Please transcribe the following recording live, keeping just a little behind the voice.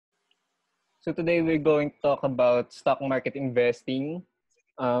So today we're going to talk about stock market investing.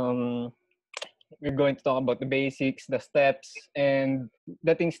 Um, we're going to talk about the basics, the steps, and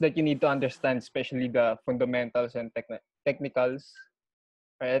the things that you need to understand, especially the fundamentals and technicals,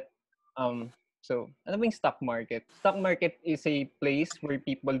 right? Um, ano ba yung stock market? Stock market is a place where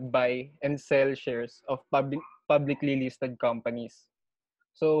people buy and sell shares of publicly listed companies.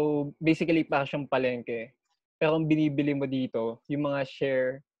 So basically, parang siyang palengke. Pero ang binibili mo dito, yung mga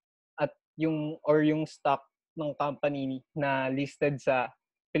share at yung stock ng company na listed sa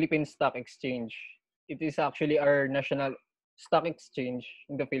Philippine Stock Exchange. It is actually our national stock exchange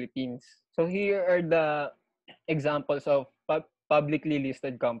in the Philippines. So here are the examples of publicly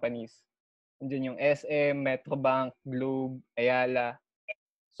listed companies. Nandiyan yung SM, Metrobank, Globe, Ayala.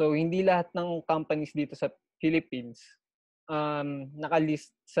 So hindi lahat ng companies dito sa Philippines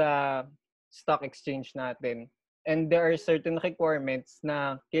nakalist sa stock exchange natin. And there are certain requirements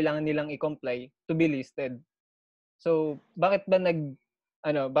na kailangan nilang i-comply to be listed. So, bakit ba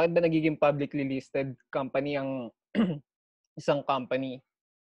nagiging publicly listed company ang isang company?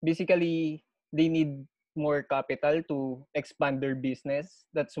 Basically, they need more capital to expand their business.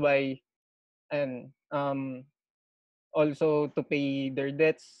 That's why and also to pay their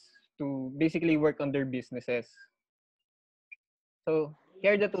debts, to basically work on their businesses. So,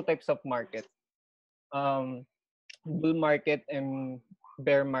 here are the two types of market. Bull market and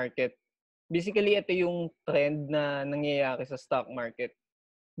bear market. Basically, ito yung trend na nangyayari sa stock market.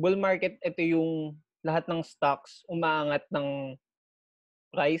 Bull market, ito yung lahat ng stocks umaangat ng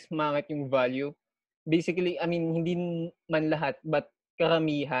price, umaangat yung value. Basically, I mean, hindi man lahat, but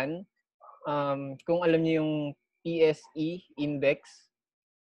karamihan. Kung alam niyo yung PSE index,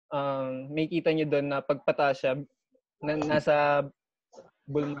 may kita niyo doon na pagpataas siya, nasa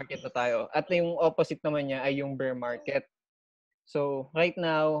bull market na tayo. At yung opposite naman niya ay yung bear market. So, right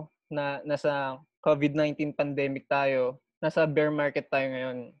now, nasa COVID-19 pandemic tayo, nasa bear market tayo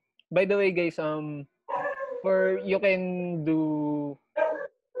ngayon. By the way, guys, you can do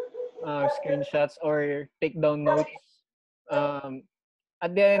screenshots or take down notes.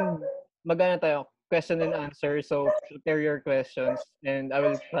 At the end, magana tayo, question and answer. So, prepare your questions and I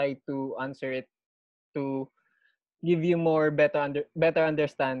will try to answer it to give you more better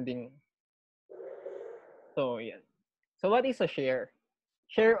understanding. So, yan. So, what is a share?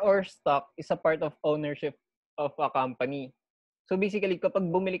 Share or stock is a part of ownership of a company. So basically, kapag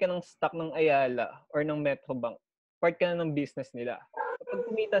bumili ka ng stock ng Ayala or ng Metrobank, part ka na ng business nila. Kapag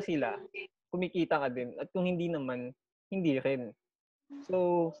kumita sila, kumikita ka din. At kung hindi naman, hindi rin.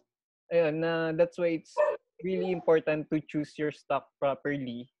 So, ayun, that's why it's really important to choose your stock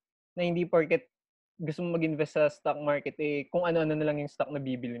properly. Na hindi porket gusto mo mag-invest sa stock market, kung ano-ano na lang yung stock na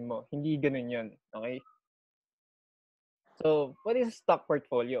bibili mo. Hindi ganun yun. Okay? So, what is a stock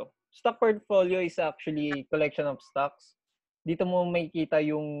portfolio? Stock portfolio is actually a collection of stocks. Dito mo makikita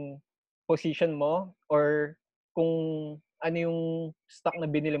yung position mo or kung ano yung stock na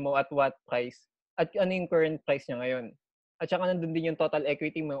binili mo at what price at ano yung current price niya ngayon. At saka nandun din yung total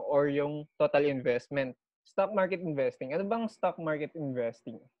equity mo or yung total investment. Stock market investing. Ano bang stock market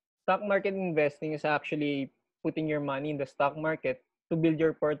investing? Stock market investing is actually putting your money in the stock market to build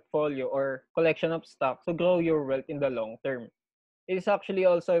your portfolio or collection of stocks to grow your wealth in the long term. It is actually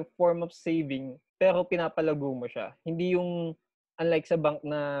also a form of saving, pero pinapalago mo siya. Hindi yung unlike sa bank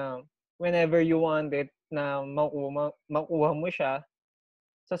na whenever you want it na makuha mo siya.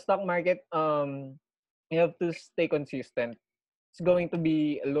 Sa stock market, you have to stay consistent. It's going to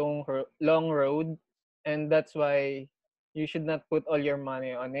be a long road, and that's why you should not put all your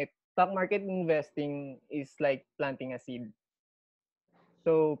money on it. Stock market investing is like planting a seed.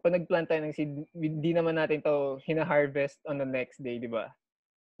 So, pag nag-plant tayo ng seed, hindi naman natin to hina-harvest on the next day, di ba?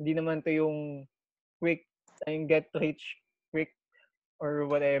 Hindi naman to yung quick, yung get rich quick or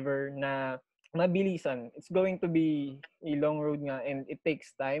whatever na mabilisan. It's going to be a long road nga and it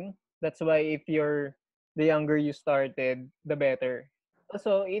takes time. That's why if you're the younger you started, the better.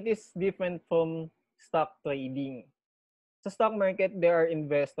 So, it is different from stock trading. Sa stock market, there are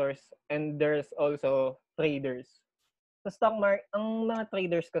investors and there's also traders. Sa stock market, ang mga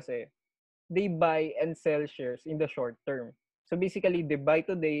traders kasi, they buy and sell shares in the short term. So basically, they buy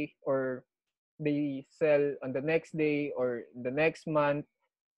today or they sell on the next day or the next month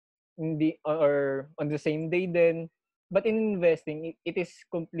or on the same day then. But in investing, it is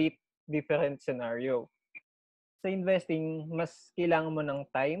complete different scenario. Sa investing, mas kailangan mo ng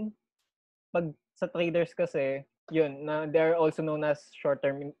time. Pag sa traders kasi, yun, they are also known as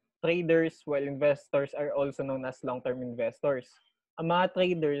short-term traders while investors are also known as long-term investors. Ang mga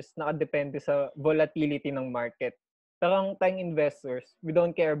traders nakadepende sa volatility ng market. Pero ang tayong investors, we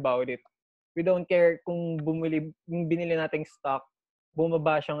don't care about it. We don't care kung yung binili nating stock,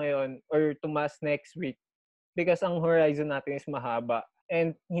 bumaba siya ngayon or tumaas next week because ang horizon natin is mahaba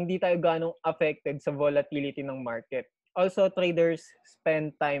and hindi tayo ganong affected sa volatility ng market. Also, traders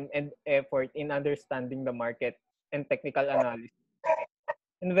spend time and effort in understanding the market and technical analysis.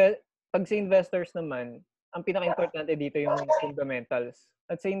 Pag sa investors naman, ang pinaka-importante dito yung fundamentals.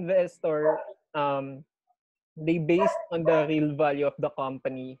 At sa investor, they based on the real value of the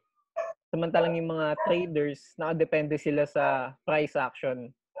company. Samantalang yung mga traders, nakadepende sila sa price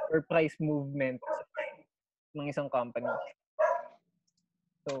action or price movement ng isang company.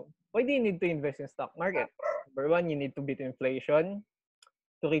 So, why do you need to invest in stock market? Number one, you need to beat inflation,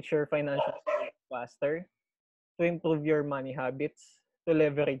 to reach your financial goals faster, to improve your money habits, to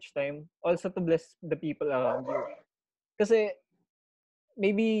leverage time, also to bless the people around you. Kasi,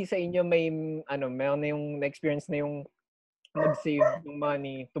 maybe sa inyo meron na yung na-experience na yung mag-save ng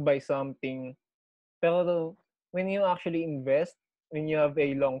money to buy something. Pero when you actually invest, when you have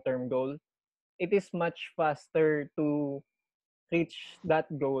a long-term goal, it is much faster to reach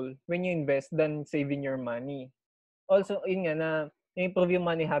that goal when you invest than saving your money. Also, yun nga na improve yung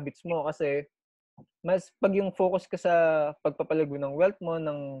money habits mo kasi mas pag yung focus ka sa pagpapalago ng wealth mo,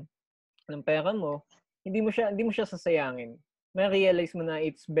 ng pera mo, hindi mo siya sasayangin. Ma-realize mo na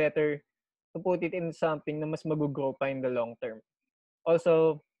it's better to put it in something na mas mag-grow pa in the long term.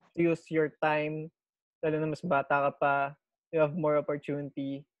 Also, use your time, lalo na mas bata ka pa, you have more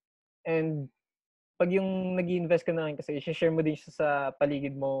opportunity. And pag yung nag-invest ka na rin kasi, i-share mo din siya sa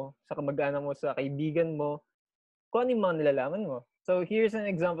paligid mo, sa kamag-anak mo, sa kaibigan mo, kung ano yung mga nilalaman mo. So, here's an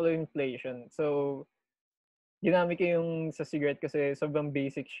example of inflation. So, ginamit ko yung sa cigarette kasi sobrang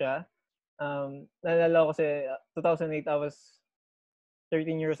basic siya. Naalala ko kasi 2008, I was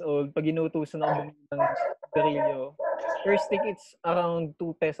 13 years old. Pag inutusan ako bumili ng sigarilyo, per stick, it's around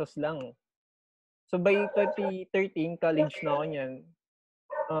 2 pesos lang. So, by 2013, college na ako niyan.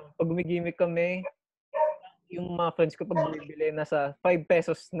 Pag gumigimik kami, yung mga friends ko pag bumibili, nasa 5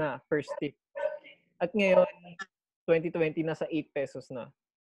 pesos na per stick. At ngayon, 2020, nasa 8 pesos na.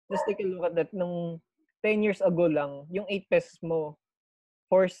 Just take a look at that. Nung 10 years ago lang, yung 8 pesos mo,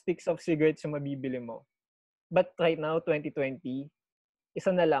 4 sticks of cigarettes yung mabibili mo. But right now, 2020,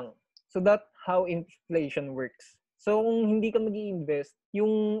 isa na lang. So that's how inflation works. So kung hindi ka mag-i-invest,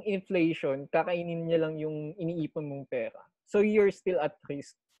 yung inflation, kakainin niya lang yung iniipon mong pera. So you're still at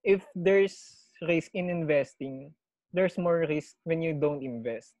risk. If there's risk in investing, there's more risk when you don't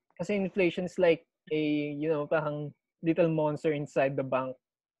invest. Kasi inflation is like parang little monster inside the bank.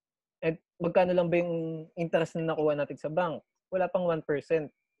 At magkano lang ba yung interest na nakuha natin sa bank? Wala pang 1%.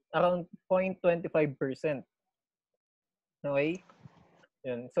 Around 0.25%. Okay?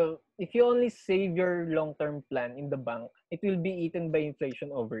 Yun. So, if you only save your long-term plan in the bank, it will be eaten by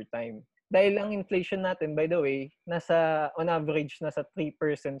inflation over time. Dahil ang inflation natin, by the way, on average, nasa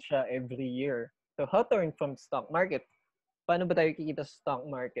 3% siya every year. So, how to earn from stock market? Paano ba tayo kikita sa stock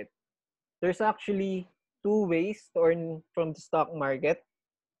market? There's actually 2 ways to earn from the stock market.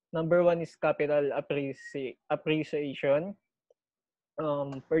 Number 1 is capital appreciation.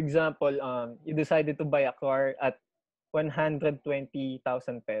 For example, you decided to buy a car at 120,000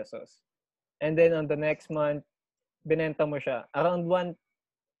 pesos. And then on the next month, binenta mo siya around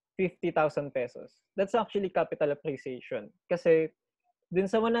 150,000 pesos. That's actually capital appreciation. Kasi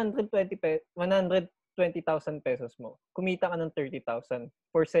dun sa 120,000 pesos mo, kumita ka ng 30,000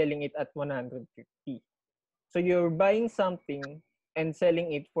 for selling it at 150. So you're buying something and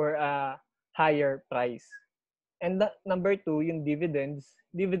selling it for a higher price. And number 2, yung dividends.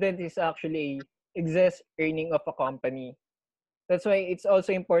 Dividend is actually excess earning of a company. That's why it's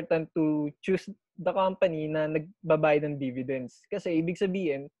also important to choose the company na nagbabayad ng dividends. Kasi ibig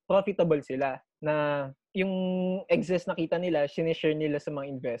sabihin, profitable sila na yung excess na kita nila, sinishare nila sa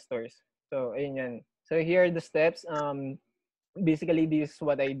mga investors. So, ayun yan. So, here are the steps. Basically, this is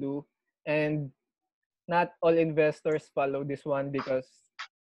what I do. And not all investors follow this one because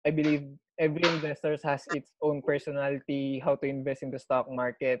I believe every investor has its own personality, how to invest in the stock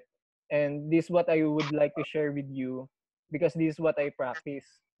market. And this is what I would like to share with you because this is what I practice.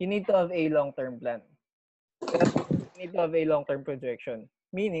 You need to have a long-term plan. You need to have a long-term projection.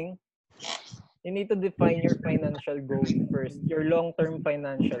 Meaning, you need to define your financial goal first, your long-term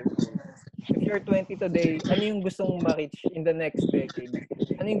financial goal. If you're 20 today, ano yung gusto mong ma-reach in the next decade?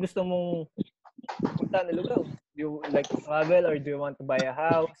 Ano yung gusto mong punta na lugar? Do you like to travel or do you want to buy a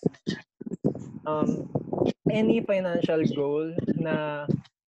house? Any financial goal na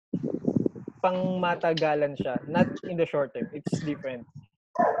pang-matagalan siya, not in the short term. It's different.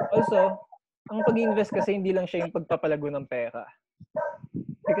 Also, ang pag-invest kasi hindi lang siya yung pagpapalago ng pera.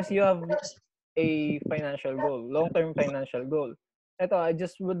 because you have a financial goal, long-term financial goal. Ito, I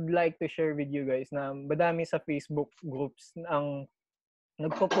just would like to share with you guys na madami sa Facebook groups ang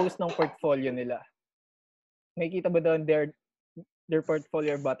nagpo-post ng portfolio nila. Makikita ba doon their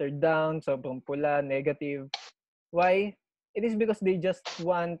portfolio buttered down, sobrang pula, negative. Why? It is because they just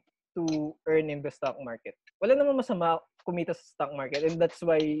want to earn in the stock market. Wala namang masama kumita sa stock market, and that's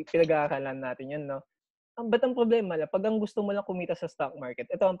why pinag-aaralan natin yun, no? Ba't ang problema lang, pag ang gusto mo lang kumita sa stock market,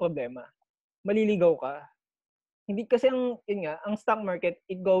 ito ang problema. Maliligaw ka. Hindi kasi yun nga, ang stock market,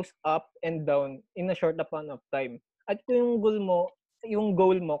 it goes up and down in a short amount of time. At kung yung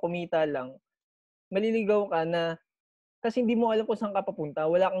goal mo, kumita lang, maliligaw ka na kasi hindi mo alam kung saan ka papunta,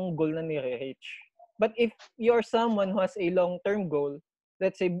 wala kang goal na nire-reach. But if you're someone who has a long-term goal,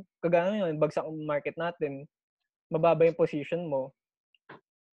 let's say, kagaya yun, bagsak ang market natin, mababa yung position mo,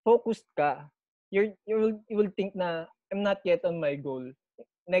 focused ka, you will think na, I'm not yet on my goal.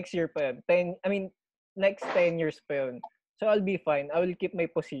 Next year pa yun. Next 10 years pa yun. So, I'll be fine. I will keep my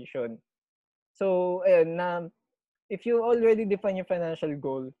position. So, ayun, na, if you already define your financial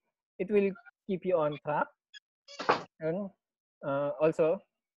goal, it will keep you on track. Also,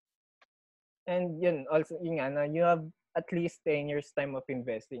 and yun, also, yun nga, na you have at least 10 years time of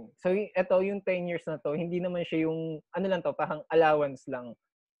investing. So, ito, yung 10 years na to, hindi naman siya yung, ano lang to, parang allowance lang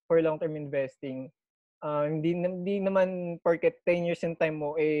for long-term investing. Hindi naman porket 10 years in time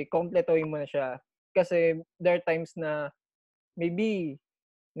mo, kompletohin mo na siya. Kasi there are times na maybe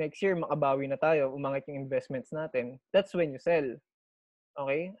next year makabawi na tayo, umangat yung investments natin. That's when you sell.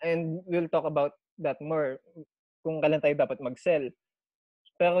 Okay? And we'll talk about that more kung kailan tayo dapat mag-sell.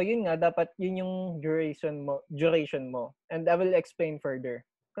 Pero yun nga, dapat yun yung duration mo. And I will explain further.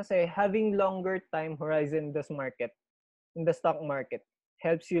 Kasi having longer time horizon in the stock market,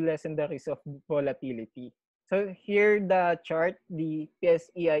 helps you lessen the risk of volatility. So here the chart, the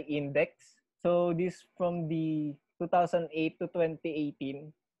PSEI index. So this from the 2008 to 2018.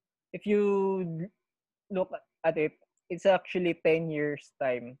 If you look at it, it's actually 10 years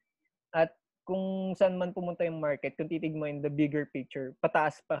time. At kung saan man pumunta yung market, kung titig mo in the bigger picture,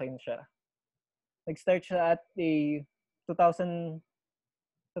 pataas pa rin siya. Nag-start siya at a 2000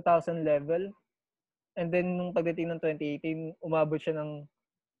 level. And then, nung pagdating ng 2018, umabot siya ng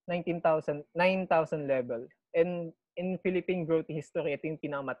 9,000 level. And in Philippine growth history, ito yung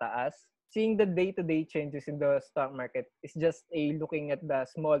pinakamataas. Seeing the day-to-day changes in the stock market is just looking at the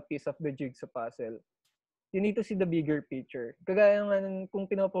small piece of the jigsaw puzzle. You need to see the bigger picture. Kagaya ng kung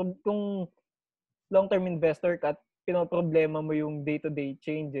long-term investor ka at pinoproblema mo yung day-to-day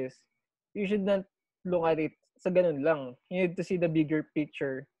changes, you should not look at it sa ganun lang. You need to see the bigger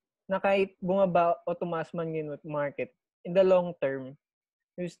picture na kahit bumaba o tumaas man yung market, in the long term,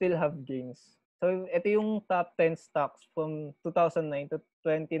 you still have gains. So, ito yung top 10 stocks from 2009 to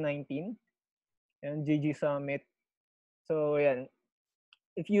 2019. Yan, GG Summit. So, yan.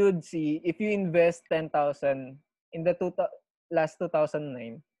 If you invest 10,000 in the last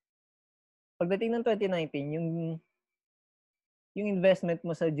 2009, pagdating ng 2019, yung investment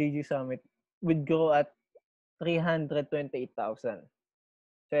mo sa GG Summit would grow at 328,000.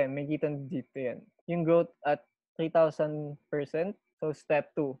 So, yan, may kita dito yan. Yung growth at 3,000%. So,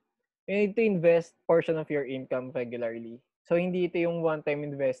 step 2. You need to invest portion of your income regularly. So, hindi ito yung one-time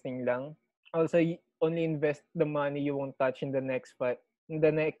investing lang. Also, only invest the money you won't touch in the next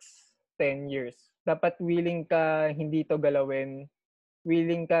 10 years. Dapat willing ka hindi to galawin.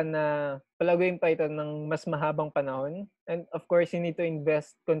 Willing ka na palaguin pa ito ng mas mahabang panahon. And of course, you need to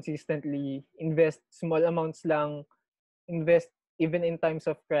invest consistently. Invest small amounts lang. Invest even in times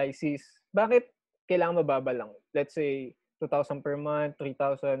of crisis. Bakit kailangan mababa lang? Let's say, 2,000 per month,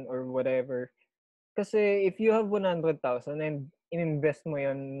 3,000 or whatever. Kasi if you have 100,000 and ininvest mo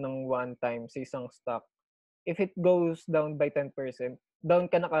yan ng one time sa isang stock, if it goes down by 10%, down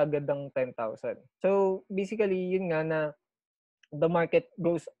ka na kagad ng 10,000. So, basically, yun nga na the market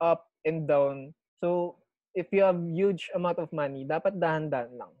goes up and down. So, if you have huge amount of money, dapat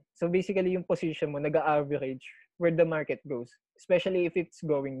dahan-dahan lang. So, basically, yung position mo, nag-average where the market goes, especially if it's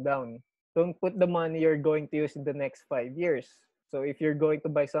going down. Don't put the money you're going to use in the next 5 years. So, if you're going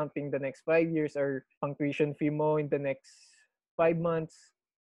to buy something the next 5 years or pang tuition fee mo in the next 5 months,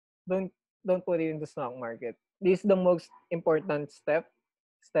 don't put it in the stock market. This is the most important step.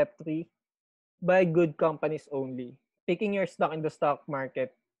 Step 3, buy good companies only. Picking your stock in the stock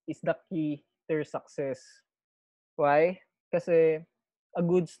market is the key to your success. Why? Kasi a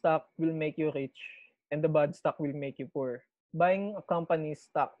good stock will make you rich and the bad stock will make you poor. Buying a company's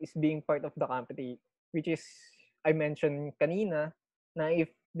stock is being part of the company, which is, I mentioned kanina, na if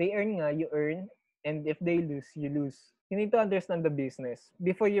they earn nga, you earn, and if they lose, you lose. you need to understand the business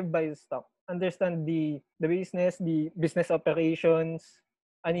before you buy the stock. Understand the business operations,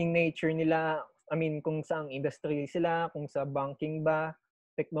 ano yung nature nila, I mean, kung saang industry sila, kung sa banking ba,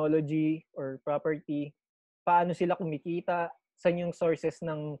 technology, or property, paano sila kumikita, saan yung sources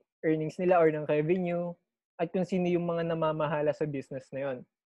ng earnings nila or ng revenue, at kung sino yung mga namamahala sa business na yun.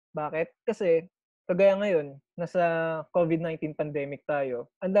 Bakit? Kasi, kagaya ngayon, nasa COVID-19 pandemic tayo,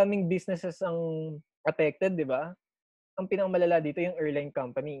 ang daming businesses ang affected, di ba? Ang pinakamalala dito yung airline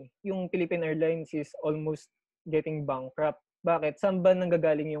company. Yung Philippine Airlines is almost getting bankrupt. Bakit? Saan ba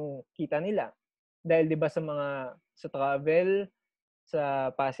nanggagaling yung kita nila? Dahil 'di ba sa travel,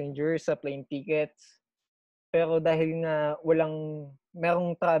 sa passengers, sa plane tickets. Pero dahil nga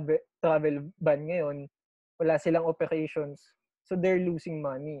merong travel ban ngayon, wala silang operations. So they're losing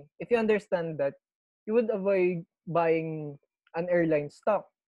money. If you understand that, you would avoid buying an airline stock,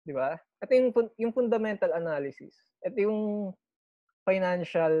 'di ba? Ito yung fundamental analysis. Ito yung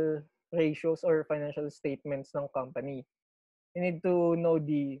financial ratios or financial statements ng company. You need to know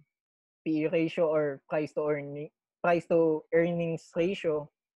the PE ratio or price to earnings ratio.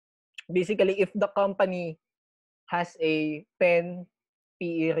 Basically, if the company has a 10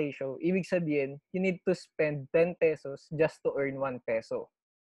 PE ratio, ibig sabihin, you need to spend 10 pesos just to earn 1 peso.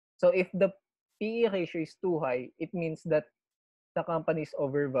 So if the PE ratio is too high, it means that the company is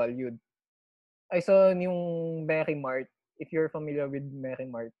overvalued. I saw yung Merrimart, if you're familiar with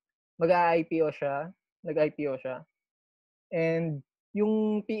Merrimart, mag-IPO siya, nag-IPO siya, and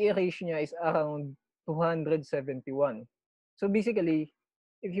yung PE ratio niya is around 271. So basically,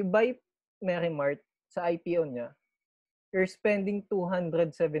 if you buy Merrimart sa IPO niya, you're spending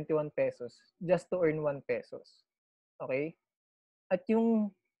 271 pesos just to earn 1 pesos. Okay? At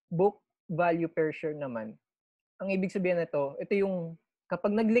yung book value per share naman, ang ibig sabihin nito, ito yung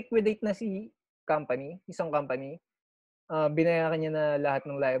kapag nag-liquidate na isang company, binayaran niya na lahat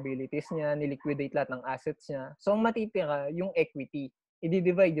ng liabilities niya, niliquidate lahat ng assets niya. So, ang matitira, yung equity.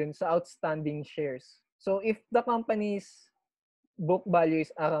 I-divide yun sa outstanding shares. So, if the company's book value is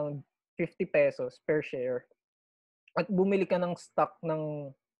around 50 pesos per share, at bumili ka ng stock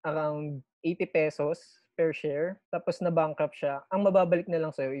ng around 80 pesos per share, tapos na-bankrupt siya, ang mababalik na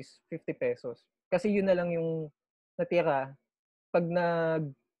lang sa'yo is 50 pesos. Kasi yun na lang yung natira pag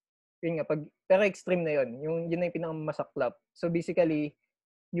pero extreme na yun. Yun na yung pinakamasaklap. So basically,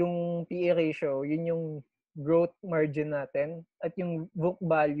 yung PE ratio, yun yung growth margin natin, at yung book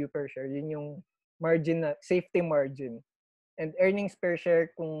value per share, yun yung safety margin. And earnings per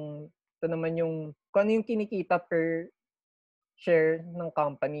share, kung ito naman kung ano yung kinikita per share ng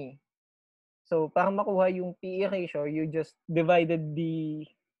company. So, para makuha yung PE ratio, you just divided the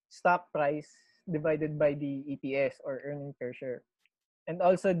stock price divided by the EPS or earning per share. And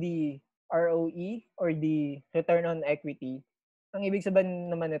also the ROE or the return on equity. Ang ibig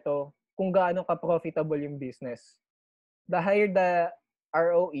sabihin naman nito, kung gaano ka-profitable yung business. The higher the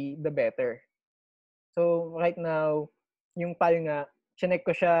ROE, the better. So, right now, yung PAL nga, chinek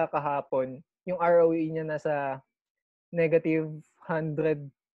ko siya kahapon, yung ROE niya nasa negative 190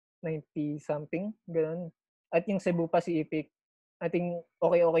 something, ganun. At yung Cebu Pacific, I think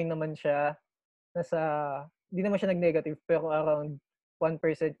okay naman siya. Hindi naman siya nag-negative, pero around 1%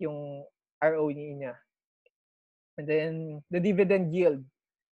 yung ROE niya. And then, the dividend yield.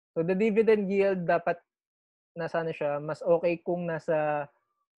 So, the dividend yield dapat siya, mas okay kung nasa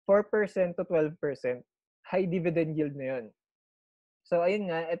 4% to 12%. High dividend yield na yun. So,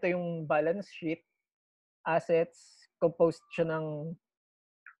 ayun nga, ito yung balance sheet. Assets, composed siya ng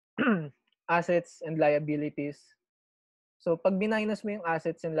assets and liabilities. So, pag minus mo yung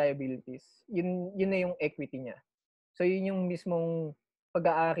assets and liabilities, yun na yung equity niya. So, yun yung mismong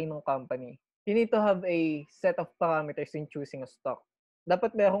pag-aari ng company. You need to have a set of parameters in choosing a stock.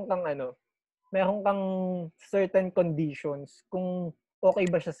 Dapat meron kang certain conditions kung okay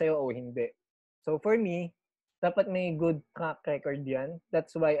ba siya sa'yo o hindi. So, for me, dapat may good track record yan.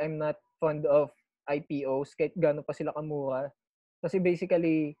 That's why I'm not fond of IPOs kahit gano'n pa sila kamura. Kasi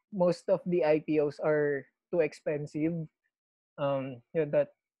basically, most of the IPOs are too expensive.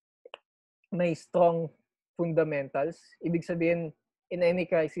 That may strong fundamentals. Ibig sabihin, in any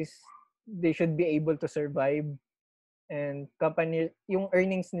crisis, they should be able to survive. And yung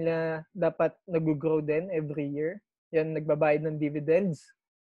earnings nila dapat nag-grow din every year. Yan, nagbabayad ng dividends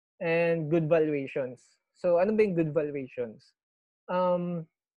and good valuations. So, ano ba yung good valuations? Kailan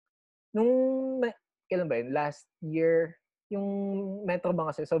ba yun? Last year, yung Metro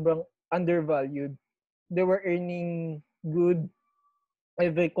Bank kasi sobrang undervalued. They were earning good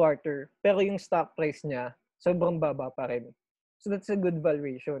every quarter. Pero yung stock price niya, sobrang baba pa rin. So, that's a good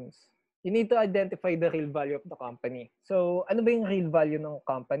valuations. You need to identify the real value of the company. So, ano ba yung real value ng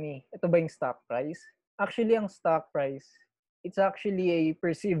company? Ito ba yung stock price? Actually, ang stock price, it's actually a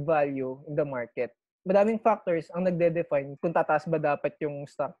perceived value in the market. Madaming factors ang nagde-define kung tataas ba dapat yung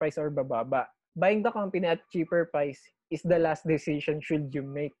stock price or bababa. Buying the company at cheaper price is the last decision should you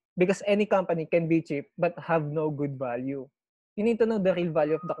make. Because any company can be cheap but have no good value. You need to know the real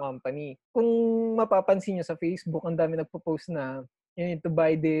value of the company. Kung mapapansin nyo sa Facebook, ang dami nagpo-post na you need to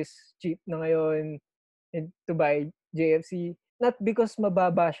buy this cheap na ngayon, you need to buy JFC. Not because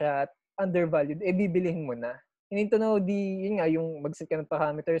mababa siya at undervalued, bibilihin mo na. You need to know yung mag-set ka ng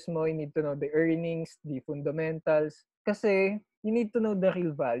parameters mo, you need to know the earnings, the fundamentals. Kasi, you need to know the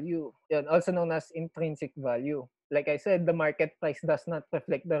real value. Yan, also known as intrinsic value. Like I said, the market price does not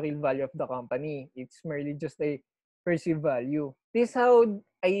reflect the real value of the company. It's merely just a perceived value. This is how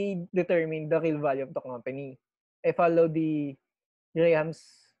I determine the real value of the company. I follow the Graham's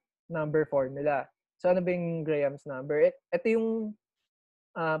number formula. So, ano ba yung Graham's number? Ito yung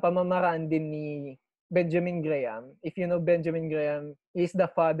pamamaraan din ni Benjamin Graham. If you know Benjamin Graham, he's the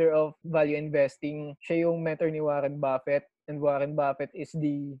father of value investing. Siya yung mentor ni Warren Buffett. And Warren Buffett is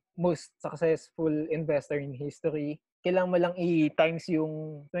the most successful investor in history. Kailangan mo lang i-times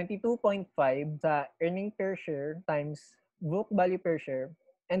yung 22.5 sa earning per share times book value per share.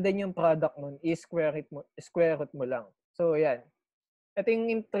 And then yung product nun is square root mo lang. So, yan. Ito yung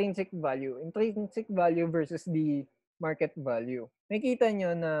intrinsic value. Intrinsic value versus the market value. Nakikita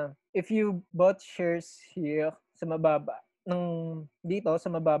nyo na if you bought shares here sa mababa, dito sa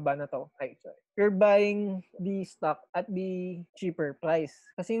mababa na to, you're buying the stock at the cheaper price.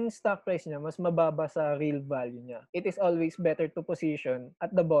 Kasi yung stock price niya, mas mababa sa real value niya. It is always better to position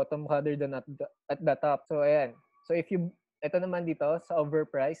at the bottom rather than at the top. So, ayan. So, ito naman dito, sa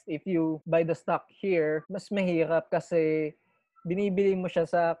overpriced, if you buy the stock here, mas mahirap kasi binibili mo siya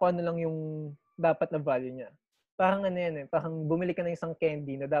sa kung ano lang yung dapat na value niya. Parang ano yan parang bumili ka ng isang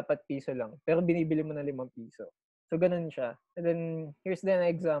candy na dapat piso lang, pero binibili mo na 5 piso. So, ganun siya. And then, here's an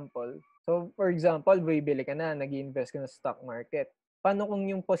example. So, for example, bibili ka na, nag-invest ka na sa stock market. Paano kung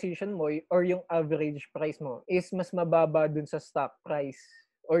yung position mo or yung average price mo is mas mababa dun sa stock price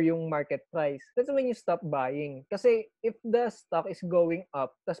or yung market price? That's when you stop buying. Kasi if the stock is going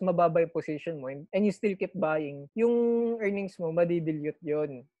up, tas mababa yung position mo, and you still keep buying, yung earnings mo, madidilute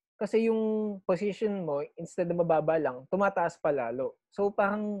yun. Kasi yung position mo, instead na mababa lang, tumataas pa lalo. So,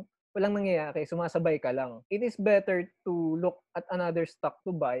 parang walang nangyayari, sumasabay ka lang. It is better to look at another stock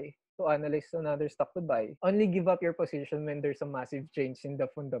to buy, to analyze another stock to buy. Only give up your position when there's a massive change in the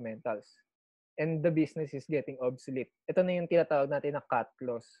fundamentals and the business is getting obsolete. Ito na yung tinatawag natin na cut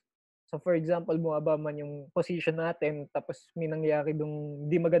loss. So, for example, bumaba man yung position natin, tapos may nangyayari dong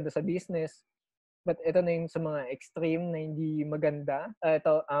di maganda sa business, but ito na yung sa mga extreme na hindi maganda.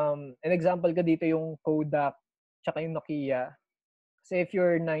 An example ka dito yung Kodak tsaka yung Nokia. Kasi if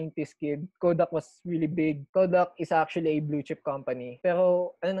you're 90s kid, Kodak was really big. Kodak is actually a blue chip company.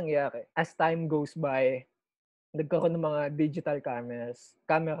 Pero ano nangyari? As time goes by, nagkaroon ng mga digital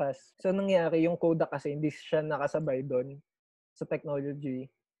cameras. So nangyari, yung Kodak kasi hindi siya nakasabay doon sa technology.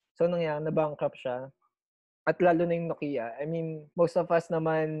 So nangyari, na-bankrupt siya. At lalo na yung Nokia. I mean, most of us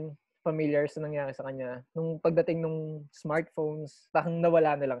naman familiar sa nangyari sa kanya. Nung pagdating ng smartphones, parang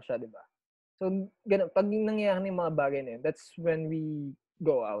nawala na lang siya, di ba? So, ganun. Pag nangyari ng mga bagay na yun, that's when we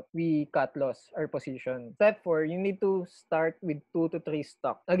go out. We cut loss our position. Step 4, you need to start with 2 to 3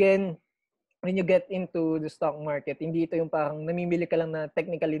 stock. Again, when you get into the stock market, hindi ito yung parang namimili ka lang na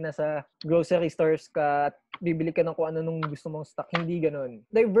technically nasa grocery stores ka at bibili ka ng kung ano nung gusto mong stock. Hindi ganun.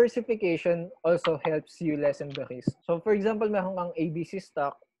 Diversification also helps you lessen the risk. So, for example, meron kang ABC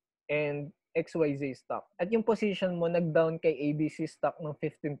stock and XYZ stock. At yung position mo, nag-down kay ABC stock ng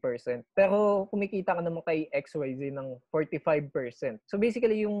 15%. Pero kumikita ka naman kay XYZ ng 45%. So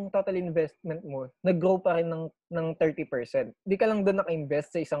basically, yung total investment mo, nag-grow pa rin ng 30%. Di ka lang doon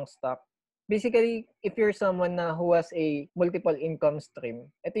naka-invest sa isang stock. Basically, if you're someone na who has a multiple income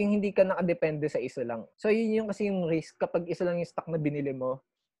stream, ito yung hindi ka nakadepende sa isa lang. So yun yung kasi yung risk kapag isa lang yung stock na binili mo,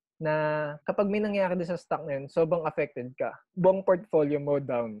 na kapag may nangyari din sa stock na yun, sobrang affected ka. Buong portfolio mo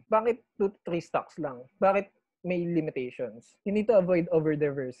down. Bakit 2 to 3 stocks lang? Bakit may limitations? You need to avoid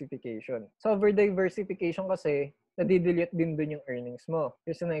over-diversification. So, over-diversification kasi, nadidilute din dun yung earnings mo.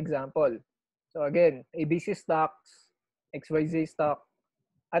 Here's an example. So, again, ABC stocks, XYZ stock,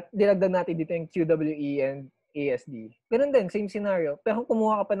 at dinagdag natin dito yung QWE and ASD. Ganun din, same scenario. Pero kung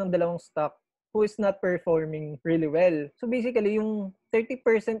kumuha ka pa ng dalawang stock who is not performing really well. So basically, yung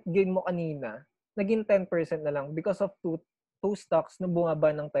 30% gain mo kanina, naging 10% na lang because of two stocks na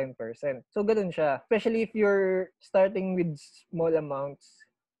bumaba ng 10%. So ganun siya. Especially if you're starting with small amounts,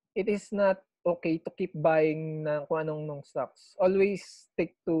 it is not okay to keep buying na kung anong stocks. Always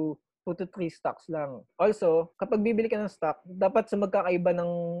stick to 2 to 3 stocks lang. Also, kapag bibili ka ng stock, dapat sa magkakaiba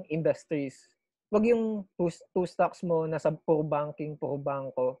ng industries. Wag yung two stocks mo nasa puro banking, puro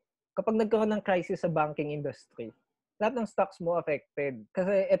bangko. Kapag nagkaroon ng crisis sa banking industry, lahat ng stocks mo affected.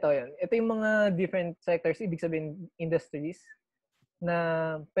 Kasi ito yung mga different sectors, ibig sabihin industries,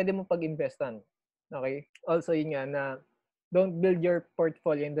 na pwede mo pag-investan. Okay? Also, yun nga na don't build your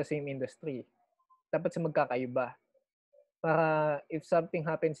portfolio in the same industry. Dapat sa magkakaiba. Para if something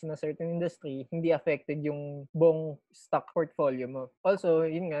happens in a certain industry, hindi affected yung buong stock portfolio mo. Also,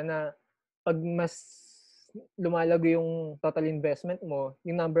 yun nga na pag mas lumalago yung total investment mo,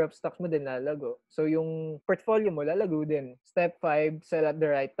 yung number of stocks mo din lalago. So, yung portfolio mo lalago din. Step 5, sell at the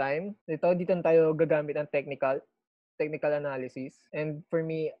right time. Dito tayo gagamit ng technical analysis. And for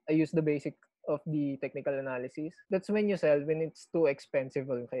me, I use the basic of the technical analysis. That's when you sell when it's too expensive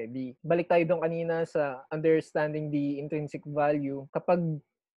already. Balik tayo doon kanina sa understanding the intrinsic value. Kapag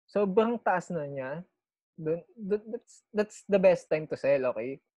sobrang taas na niya, that's the best time to sell,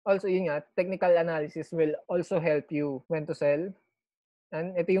 okay? Also, yun nga, technical analysis will also help you when to sell.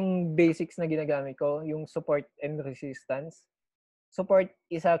 And ito yung basics na ginagamit ko, yung support and resistance. Support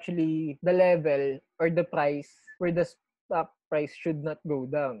is actually the level or the price where the stock price should not go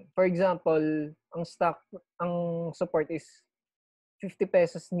down. For example, ang support is 50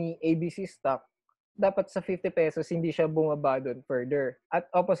 pesos ni ABC stock. Dapat sa 50 pesos hindi siya bumaba doon further. At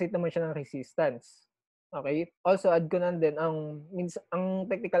opposite naman siya ng resistance. Okay? Also, add ko na din ang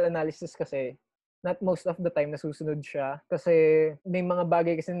technical analysis kasi not most of the time nasusunod siya kasi may mga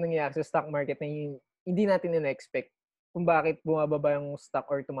bagay kasi nangyayari sa stock market na hindi natin in-expect kung bakit bumababa yung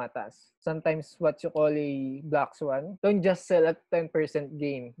stock or tumataas. Sometimes what you call a black swan, don't just sell at 10%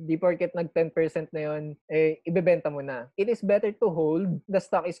 gain. Di porket nag 10% na yun, ibebenta mo na. It is better to hold the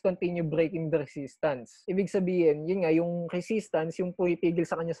stock is continue breaking the resistance. Ibig sabihin, yun nga, yung resistance, yung pumipigil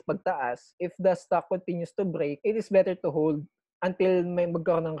sa kanya sa pagtaas, if the stock continues to break, it is better to hold until may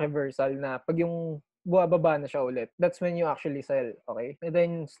magkaroon ng reversal na pag yung bumababa na siya ulit. That's when you actually sell, okay? And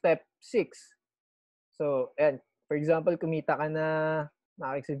then step 6. So, ayan, for example, kumita ka na,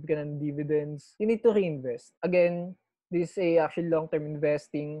 naka-receive ka ng dividends, you need to reinvest. Again, this is actually long-term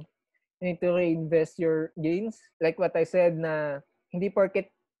investing. You need to reinvest your gains. Like what I said na hindi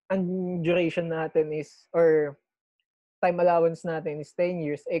porket ang duration natin is, or time allowance natin is 10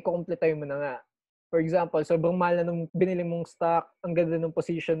 years, kukumpletahin mo na nga. For example, sobrang mahal na nung binili mong stock, ang ganda ng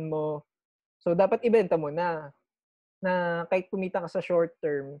position mo. So, dapat ibenta mo na kahit kumita ka sa short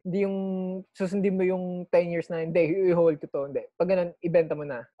term, hindi yung susundin mo yung 10 years na hindi, i-hold ko to. Hindi. Pag ganun, ibenta mo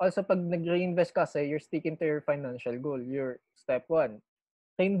na. Also, pag nag-reinvest kasi, you're sticking to your financial goal. Your step 1.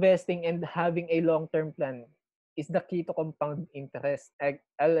 Reinvesting and having a long-term plan is the key to compound interest.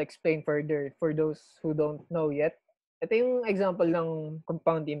 I'll explain further for those who don't know yet. Ito yung example ng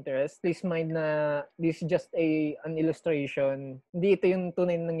compound interest. Please mind na this is just an illustration. Hindi ito yung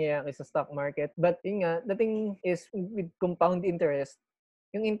tunay na nangyayari sa stock market. But yun nga, the thing is with compound interest,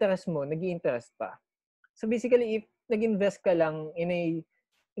 yung interest mo, nag-i-interest pa. So basically, if nag-invest ka lang in a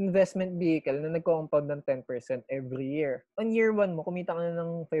investment vehicle na nagko-compound ng 10% every year, on year 1 mo, kumita ka na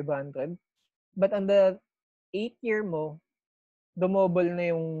ng 500. But on the 8th year mo, dumobble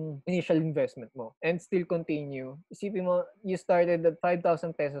na yung initial investment mo and still continue. Isipin mo, you started at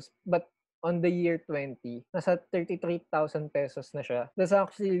 5,000 pesos but on the year 20, nasa 33,000 pesos na siya. That's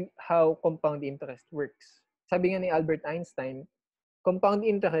actually how compound interest works. Sabi nga ni Albert Einstein, compound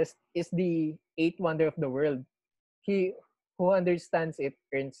interest is the 8th wonder of the world. He who understands it,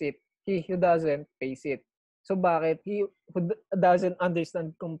 earns it. He who doesn't, pays it. So bakit? He who doesn't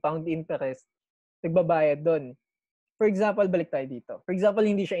understand compound interest, nagbabayad doon. For example, balik tayo dito. For example,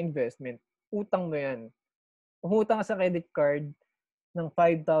 hindi siya investment. Utang mo yan. Umutang ka sa credit card ng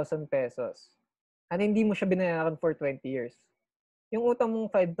 5,000 pesos at hindi mo siya binayaran for 20 years. Yung utang mong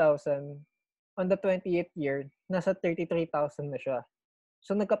 5,000, on the 28th year, nasa 33,000 na siya.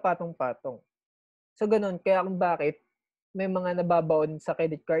 So, nagkapatong-patong. So, ganun. Kaya kung bakit may mga nababaon sa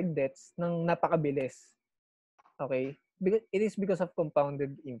credit card debts ng napakabilis. Okay? It is because of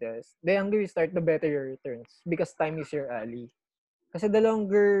compounded interest. The younger you start, the better your returns because time is your ally. Kasi the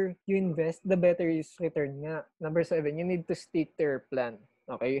longer you invest, the better is return nga. Number 7, you need to stick to your plan.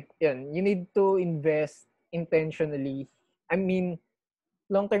 Okay? Yan. You need to invest intentionally. I mean,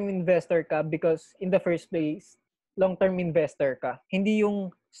 long-term investor ka because in the first place, long-term investor ka. Hindi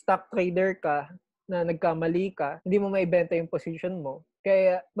yung stock trader ka na nagkamali ka, hindi mo maibenta yung position mo.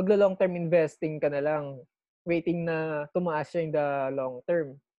 Kaya maglo-long-term investing ka na lang, waiting na tumaas siya in the long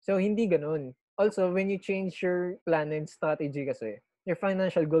term. So, hindi ganun. Also, when you change your plan and strategy kasi, your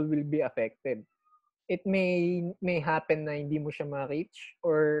financial goal will be affected. It may happen na hindi mo siya ma-reach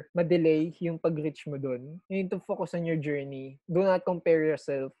or ma-delay yung pag-reach mo dun. You need to focus on your journey. Do not compare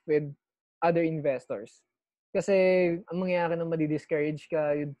yourself with other investors. Kasi ang mangyayari na madi-discourage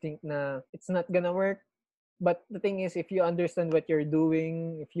ka, you'd think na it's not gonna work. But the thing is, if you understand what you're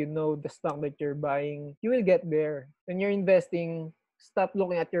doing, if you know the stock that you're buying, you will get there. When you're investing, stop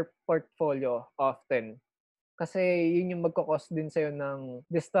looking at your portfolio often. Kasi yun yung magkakos din sa'yo ng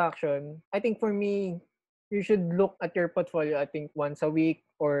distraction. I think for me, you should look at your portfolio, I think, once a week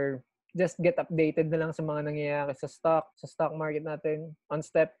or just get updated na lang sa mga nangyayari sa stock market natin. On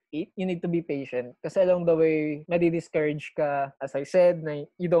step 8, you need to be patient. Kasi along the way, madi-discourage ka. As I said, na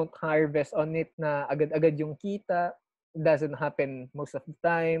you don't harvest on it na agad-agad yung kita. It doesn't happen most of the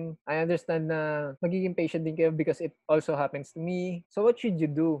time. I understand na magiging patient din kayo because it also happens to me. So what should you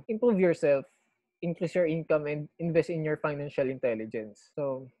do? Improve yourself. Increase your income and invest in your financial intelligence.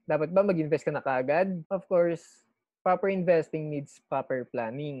 So, dapat ba mag-invest ka na kaagad? Of course, proper investing needs proper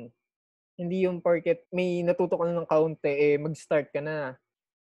planning. Hindi yung porket may natuto ka na ng kaunti, mag-start ka na.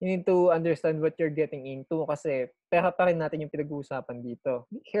 You need to understand what you're getting into kasi pera pa rin natin yung pinag-uusapan dito.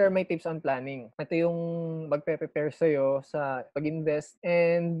 Here are my tips on planning. Ito yung magpe-prepare sa'yo sa pag-invest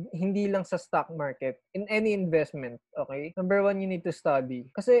and hindi lang sa stock market. In any investment, okay? Number 1, you need to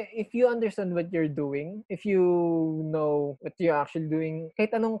study. Kasi if you understand what you're doing, if you know what you're actually doing,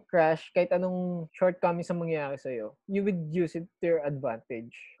 kahit anong crash, kahit anong shortcomings ang mangyayari sa'yo, you would use it to your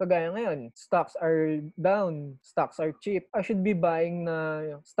advantage. Kagaya ngayon, stocks are down, stocks are cheap. I should be buying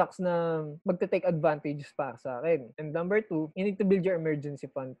na stocks na magte-take advantages para sa akin. And number 2, you need to build your emergency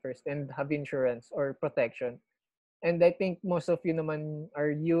fund first and have insurance or protection. And I think most of you naman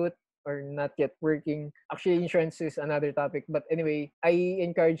are youth or not yet working. Actually, insurance is another topic. But anyway, I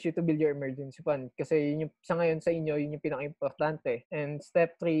encourage you to build your emergency fund kasi yun yung, sa ngayon sa inyo, yun yung pinaka-importante. And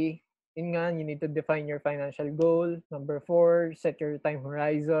step 3, yun nga, you need to define your financial goal. Number 4, set your time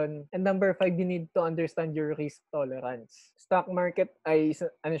horizon. And number 5, you need to understand your risk tolerance. Stock market ay,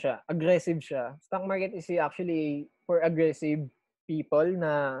 aggressive siya. Stock market is actually for aggressive people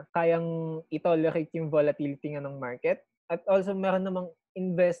na kayang i-tolerate yung volatility ng market. At also, meron namang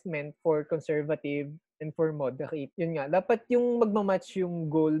investment for conservative and for moderate. Yun nga, dapat yung magmamatch yung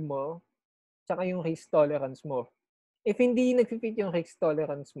goal mo tsaka yung risk tolerance mo. If hindi nag-fit yung risk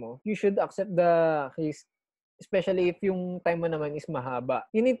tolerance mo, you should accept the risk, especially if yung time mo naman is mahaba.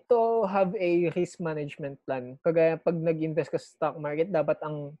 You need to have a risk management plan. Kagaya pag nag-invest ka sa stock market, dapat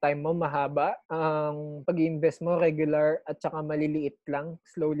ang time mo mahaba, ang pag-invest mo regular at saka maliliit lang,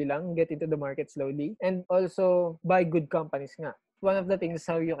 slowly lang, get into the market slowly. And also, buy good companies nga. One of the things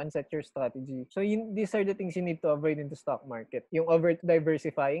how you can set your strategy. So these are the things you need to avoid in the stock market. Yung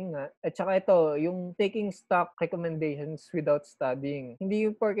over-diversifying nga. At saka ito, yung taking stock recommendations without studying. Hindi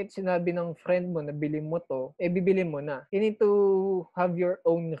yung porket sinabi ng friend mo na bili mo to, bibili mo na. You need to have your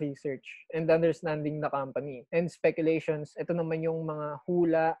own research and understanding the company. And speculations, ito naman yung mga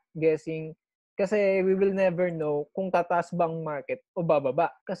hula, guessing, kasi we will never know kung tataas bang market o bababa.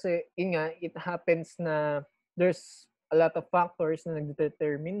 Kasi yun nga, it happens na there's a lot of factors na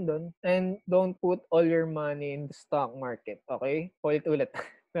nag-determine doon. And don't put all your money in the stock market. Okay? Ulit-ulit.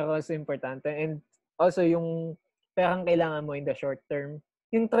 Pero kasi importante. And also yung perang kailangan mo in the short term.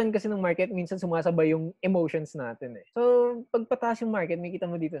 Yung trend kasi ng market, minsan sumasabay yung emotions natin eh. So, pag pataas yung market, may kita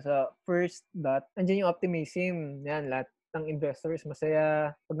mo dito sa first dot, andyan yung optimism. Yan, lahat ng investors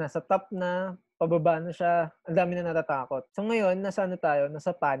masaya. Pag nasa top na, pababa na siya, ang dami na natatakot. So ngayon, nasa ano tayo?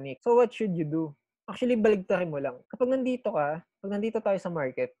 Nasa panic. So what should you do? Actually, baligtarin mo lang. Kapag nandito tayo sa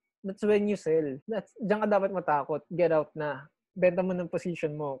market, that's when you sell. Diyan ka dapat matakot. Get out na. Benta mo ng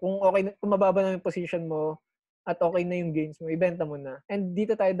position mo. Kung mababa na yung position mo at okay na yung gains mo, ibenta mo na. And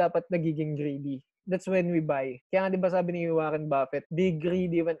dito tayo dapat nagiging greedy. That's when we buy. Kaya nga diba sabi ni Warren Buffett, be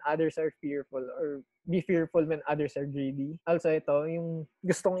greedy when others are fearful or be fearful when others are greedy. Also ito, yung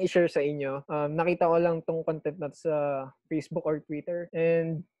gusto kong i-share sa inyo. Nakita ko lang tong content na sa Facebook or Twitter.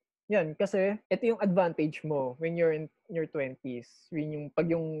 And yan, kasi ito yung advantage mo when you're in your 20s. When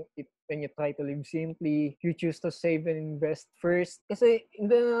you try to live simply, you choose to save and invest first. Kasi in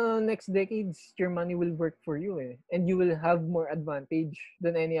the next decades, your money will work for you eh. And you will have more advantage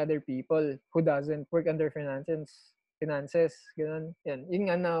than any other people who doesn't work under finances, ganun. Yan. Yun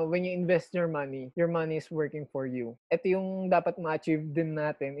nga na, when you invest your money is working for you. Ito yung dapat ma-achieve din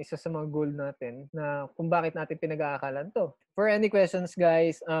natin, isa sa mga goal natin na kung bakit natin pinag-aakalan to. For any questions,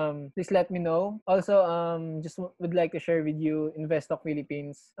 guys, please let me know. Also, just would like to share with you Investalk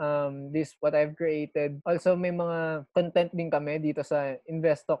Philippines. This what I've created. Also, may mga content din kami dito sa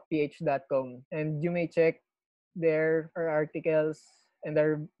investalkph.com. And you may check there are articles, and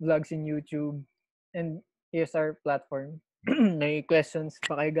our vlogs in YouTube. And here's our platform. May questions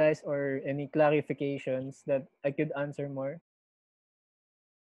pa kayo guys or any clarifications that I could answer more?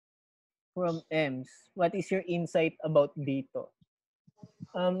 From Ems, what is your insight about dito?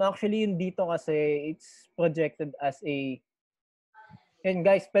 Actually, yung dito kasi, it's projected as a... And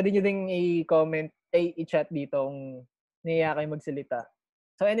guys, pwede nyo ding i-comment, i-chat dito kung naiya kayo magsalita.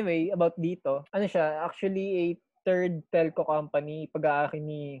 So anyway, about dito, ano siya, actually a third telco company, pag-aaki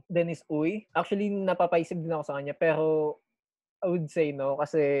ni Dennis Uy. Actually, napapaisip din ako sa kanya, pero I would say no,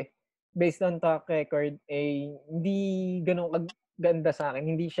 kasi based on track record, hindi ganun kaganda sa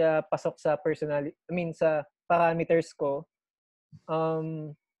akin. Hindi siya pasok sa personality, I mean, sa parameters ko.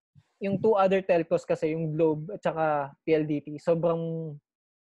 Yung two other telcos kasi, yung Globe at saka PLDT, sobrang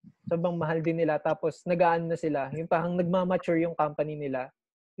mahal din nila. Tapos nagaan na sila. Yung parang nagmamature yung company nila.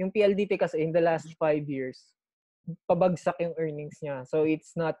 Yung PLDT kasi in the last 5 years, pabagsak yung earnings niya. So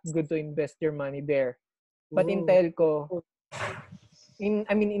it's not good to invest your money there. But in telco,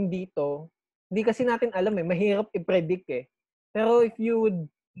 in dito, hindi kasi natin alam eh. Mahirap i-predict eh. Pero if you would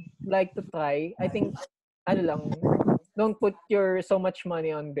like to try, I think, don't put your so much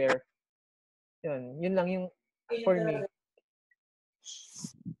money on there. Yun lang yung for me.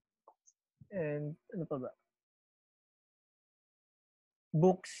 And ano pa ba?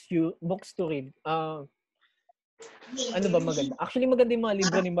 Books to read. Ano ba maganda? Actually, maganda yung mga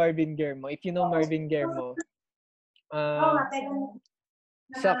libro ni Marvin Germo. If you know Marvin Germo,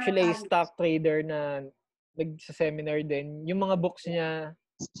 he's actually a stock trader na nagsa-seminar din. Yung mga books niya,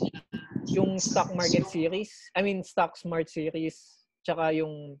 yung stock market series, stock smart series, tsaka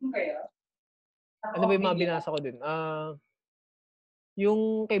yung, ano ba yung mga binasa ko dun?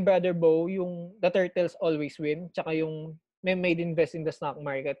 Yung kay Brother Bo, yung The Turtles Always Win, tsaka yung Made Invest in the Stock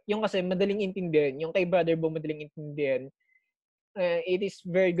Market. Yung kasi madaling intindihan. Yung kay Brother Bo madaling intindihan. It is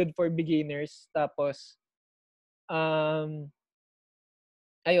very good for beginners. Tapos,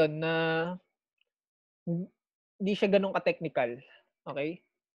 ayun, na hindi siya ganun ka-technical. Okay?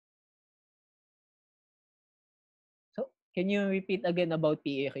 So, can you repeat again about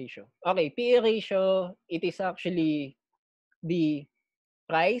PE ratio? Okay, PE ratio, it is actually the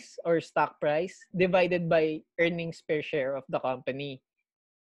price or stock price divided by earnings per share of the company.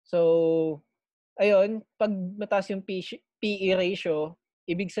 So, ayun, pag mataas yung PE ratio,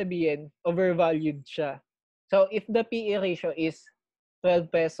 ibig sabihin, overvalued siya. So, if the PE ratio is 12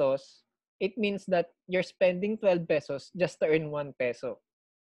 pesos, it means that you're spending 12 pesos just to earn 1 peso.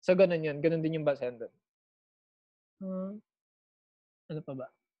 So, ganun yun. Ganun din yung basehan doon. Ano pa ba?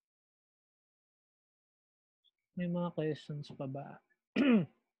 May mga questions pa ba?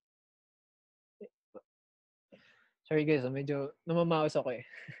 Sorry guys, medyo namamaos ako eh.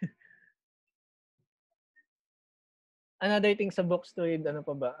 Another thing sa books to read, ano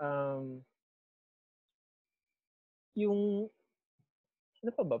pa ba? Yung,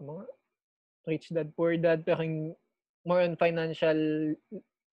 ano pa ba? Mga Rich Dad, Poor Dad, pero more on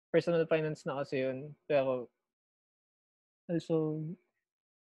personal finance na kasi yun. Pero, also,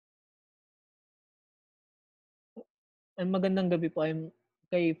 ang magandang gabi po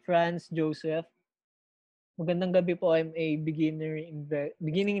kay Franz Joseph. Magandang gabi po, I'm a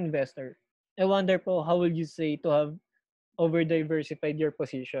beginning investor. I wonder po, how will you say to have over-diversified your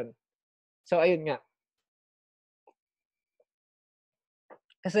position? So, ayun nga.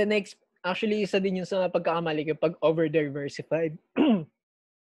 Kasi actually, isa din yung sa pagkakamali ko pag over-diversified.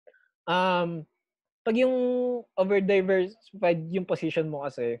 Pag yung over-diversified yung position mo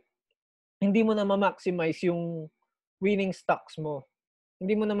kasi, hindi mo na ma-maximize yung winning stocks mo.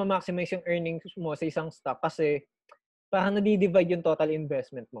 Hindi mo na ma-maximize yung earnings mo sa isang stock kasi parang nadi-divide yung total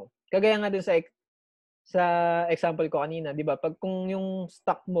investment mo. Kagaya nga dun sa example ko kanina, di ba? Pag kung yung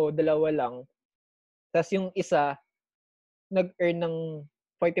stock mo, dalawa lang, tas yung isa, nag-earn ng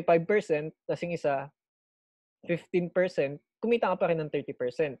 45%, tas yung isa, 15%, kumita ka pa rin ng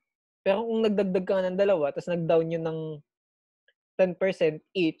 30%. Pero kung nagdagdag ka ng dalawa, tas nag-down yun ng 10%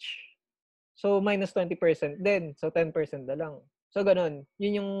 each, so minus 20% din. So 10% na lang. So ganun.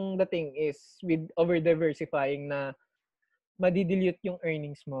 Yun yung dating is with over-diversifying na madidilute yung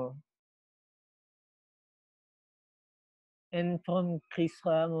earnings mo. And from Chris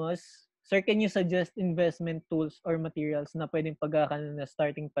Ramos, Sir, can you suggest investment tools or materials na pwedeng pagkakaroon na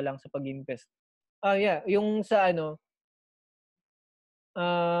starting pa lang sa pag-invest? Yeah. Yung sa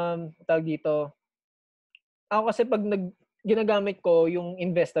tawag dito. Ako kasi pag ginagamit ko yung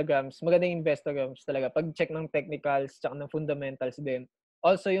Investograms, magandang Investograms talaga. Pag-check ng technicals, tsaka ng fundamentals din.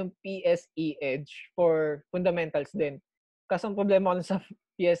 Also yung PSE Edge for fundamentals din. Kasi ang problema ko sa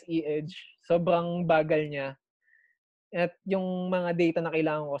PSE Edge, sobrang bagal niya. At yung mga data na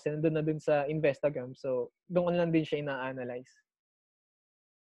kailangan ko kasi nandun na dun sa Investagram. So, doon ko lang din siya ina-analyze.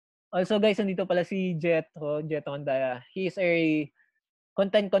 Also guys, nandito pala si Jetro Andaya. He is a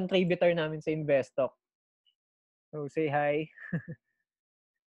content contributor namin sa Investalk. So, say hi.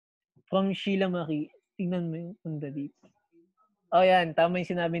 From Sheila Marie. Tingnan mo yung punda dito. Oh, yan. Tama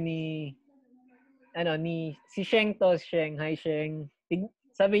yung sinabi ni si Sheng to. Sheng. Hi, Sheng.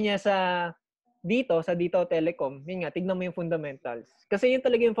 Sabi niya sa Dito Telecom, yun nga, tignan mo yung fundamentals. Kasi yun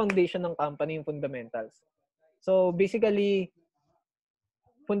talaga yung foundation ng company, yung fundamentals. So, basically,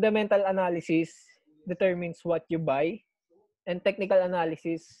 fundamental analysis determines what you buy, and technical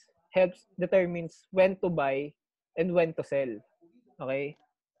analysis helps determines when to buy and when to sell. Okay?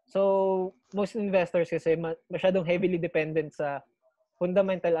 So, most investors kasi masyadong heavily dependent sa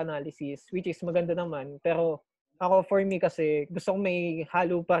fundamental analysis, which is maganda naman. Pero ako, for me kasi, gusto kong may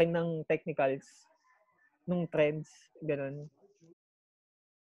halo pa rin ng technicals, nung trends, ganun.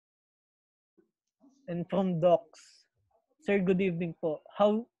 And from Docs, Sir, good evening po.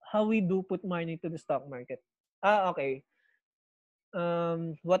 How we do put money to the stock market? Okay.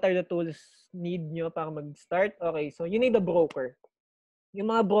 What are the tools need nyo para mag-start? Okay, so you need a broker. Yung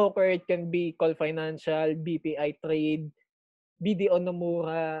mga broker, it can be Call Financial, BPI Trade, BDO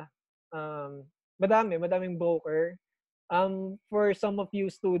Nomura, madaming broker. For some of you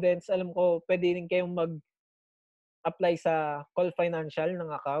students, alam ko, pwede rin kayong mag-apply sa Call Financial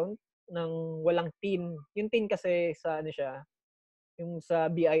ng account ng walang TIN. Yung TIN kasi sa ano siya, yung sa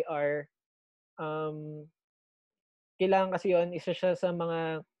BIR, kailangan kasi yun, isa siya sa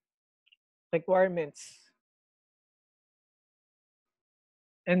mga requirements.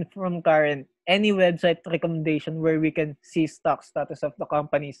 And from Karen, any website recommendation where we can see stock status of the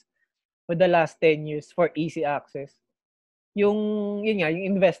companies for the last 10 years for easy access. Yung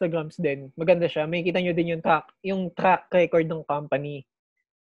Investograms din, maganda siya. May kita nyo din yung track record ng company.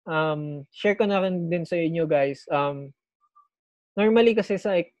 Share ko na rin din sa inyo guys. Normally kasi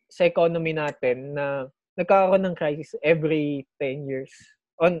sa economy natin na nagkakaroon ng crisis every 10 years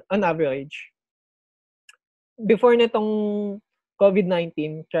on average. Before nitong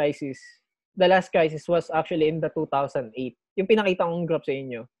COVID-19 crisis, the last crisis was actually in the 2008. Yung pinakita kong graph sa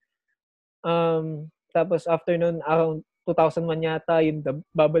inyo. Tapos after nun, around 2001 yata, yung the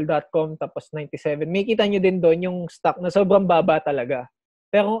bubble.com, tapos 97. May kita nyo din doon yung stock na sobrang baba talaga.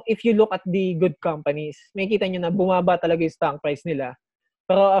 Pero if you look at the good companies, may kita nyo na bumaba talaga yung stock price nila.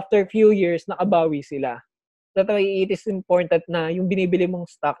 Pero after few years, nakabawi sila. That's why it is important na yung binibili mong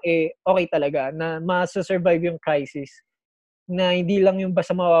stock, okay talaga, na ma-survive yung crisis. Na hindi lang yung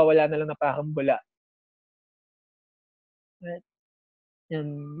basta mawawala na lang na parang bula.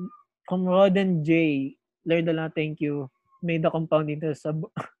 From Roden J, learned a lot, thank you. Made the compound interest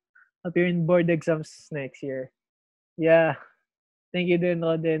appear in board exams next year. Yeah. Thank you din,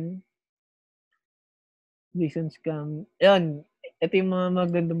 Roden. Listen scam. Yan. Ito yung mga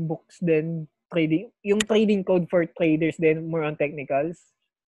magandang books din. Trading. Yung trading code for traders din, more on technicals.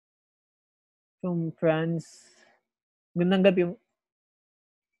 From France. Gandang gabi yung...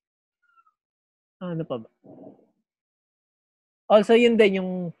 Ano pa ba? Also, yun din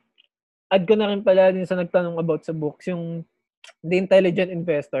yung... Add ko na rin pala din sa nagtanong about sa books, yung The Intelligent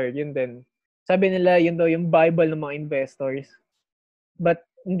Investor, yun din. Sabi nila, yun daw yung Bible ng mga investors. But,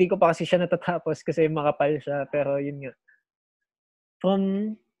 hindi ko pa kasi siya natatapos kasi makapal siya. Pero, yun nga.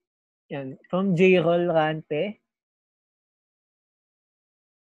 From J. Roll Rante.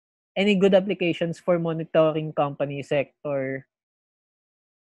 Any good applications for monitoring company sector?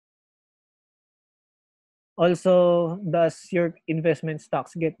 Also, does your investment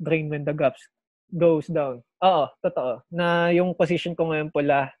stocks get drained when the gaps goes down? Oo, totoo. Na yung position ko ngayon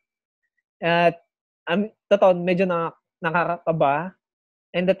pula. At totoo, medyo nakakaba.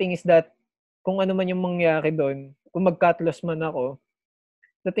 And the thing is that, kung ano man yung mangyari doon, kung mag-cut loss man ako,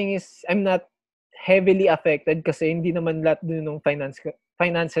 the thing is, I'm not heavily affected kasi hindi naman lahat doon ng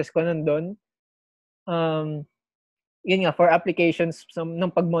finances ko nandun. Yun nga, for applications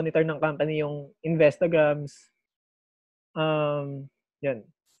ng pag-monitor ng company, yung Investograms. Yan.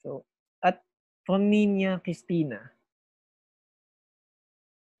 So, at from Nina Cristina,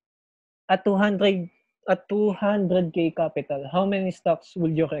 at 200k capital, how many stocks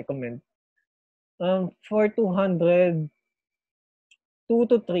would you recommend? For 200, 2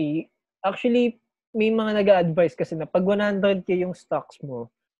 to 3, actually, may mga nag-a-advise kasi na pag 100k yung stocks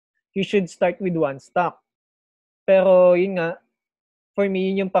mo, you should start with one stock. Pero, yun nga, for me,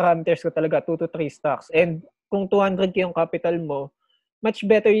 yun yung parameters ko talaga, 2 to 3 stocks. And kung 200k yung capital mo, much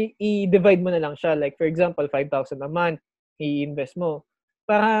better i-divide mo na lang siya. Like, for example, 5,000 a month, i-invest mo.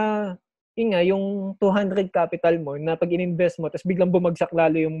 Para, yun nga, yung 200 capital mo na pag in-invest mo, tapos biglang bumagsak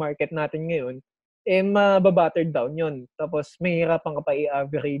lalo yung market natin ngayon, mababattered down yun. Tapos mahihirapan ka pa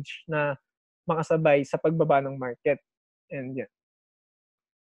i-average na makasabay sa pagbaba ng market. And yeah.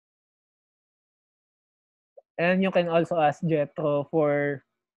 And you can also ask Jetro for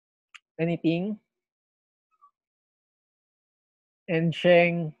anything. And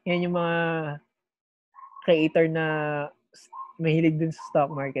Sheng, yan yung mga creator na mahilig din sa stock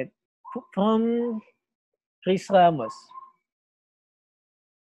market. From Chris Ramos,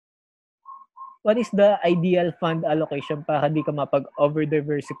 what is the ideal fund allocation para di ka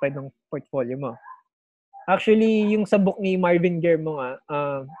mapag-over-diversify ng portfolio mo? Actually, yung sa book ni Marvin Germo nga,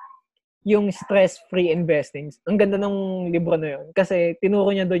 yung stress-free investing, ang ganda ng libro na yun. Kasi tinuro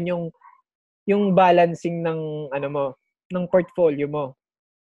niya doon yung balancing ng ano mo, ng portfolio mo.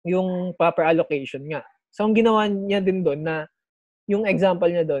 Yung proper allocation nga. So, ang ginawa niya din doon na yung example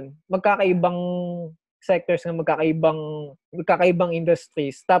niya doon, magkakaibang sectors na magkakaibang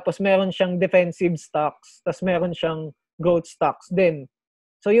industries. Tapos meron siyang defensive stocks, tapos meron siyang growth stocks din.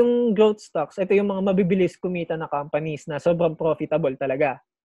 So yung growth stocks, ito yung mga mabibilis kumita na companies na sobrang profitable talaga.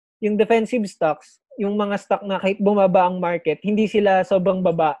 Yung defensive stocks, yung mga stock na kahit bumaba ang market, hindi sila sobrang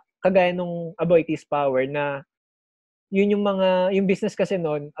baba kagaya nung Aboitiz Power na yun yung business kasi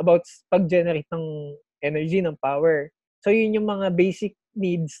noon about pag-generate ng energy, ng power. So yun yung mga basic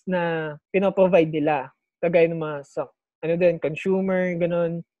needs na pinoprovide nila. Kagaya ng mga consumer,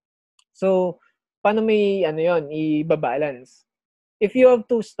 ganun. So, paano may i-balance? If you have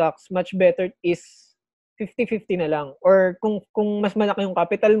 2 stocks, much better is 50-50 na lang. Or kung mas malaki yung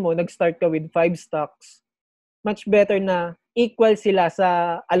capital mo, nag-start ka with 5 stocks, much better na equal sila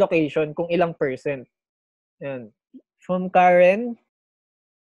sa allocation kung ilang percent. Yan. From Karen,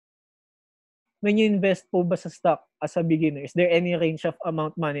 when you invest po ba sa stock as a beginner, is there any range of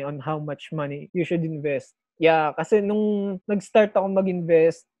amount money on how much money you should invest? Yeah, kasi nung nag-start ako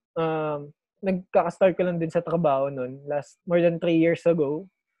mag-invest, nagkaka-start ko lang din sa trabaho noon, more than 3 years ago.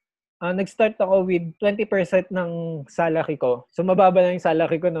 Nag-start ako with 20% ng salary ko. So, mababa lang yung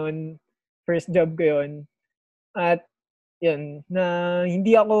salary ko noon. First job ko yun. At yun, na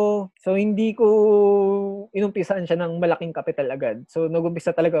hindi ko inumpisahan siya ng malaking kapital agad. So,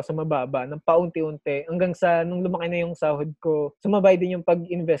 nag-umpisa talaga ako sa mababa, ng paunti-unti, hanggang sa nung lumaki na yung sahod ko, sumabay din yung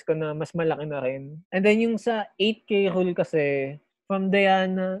pag-invest ko na mas malaki na rin. And then yung sa 8K rule kasi, from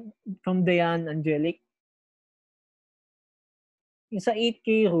Diane Angelic, yung sa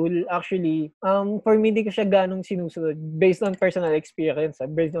 8K rule, actually, for me, di ko siya ganong sinusunod based on personal experience,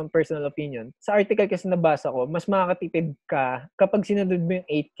 based on personal opinion. Sa article kasi nabasa ko, mas makakatipid ka kapag sinunod mo yung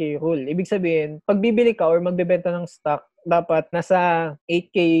 8K rule. Ibig sabihin, pag bibili ka or magbebenta ng stock, dapat nasa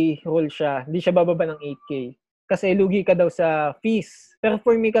 8K rule siya. Hindi siya bababa ng 8K. Kasi lugi ka daw sa fees. Pero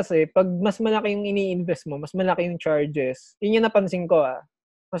for me kasi, pag mas malaki yung ini-invest mo, mas malaki yung charges. Yun yung napansin ko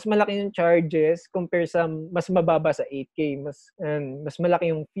mas malaki yung charges compare sa mas mababa sa 8K. Mas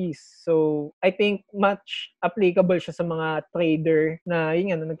malaki yung fees. So, I think much applicable siya sa mga trader na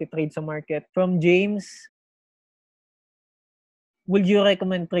nagtitrade sa market. From James, would you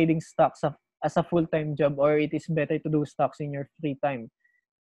recommend trading stocks as a full-time job or it is better to do stocks in your free time?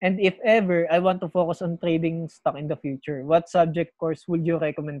 And if ever, I want to focus on trading stock in the future, what subject course would you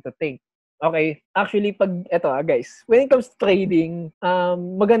recommend to take? Okay. Actually, guys, when it comes to trading,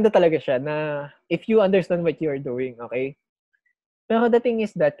 maganda talaga siya na if you understand what you are doing, okay? Pero the thing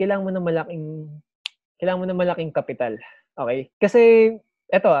is that, kailangan mo na malaking kapital, okay? Kasi,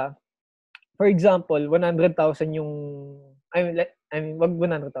 for example, 100,000 wag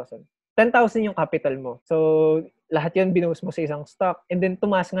 100,000. 10,000 yung capital mo. So, lahat yun binuhos mo sa isang stock. And then,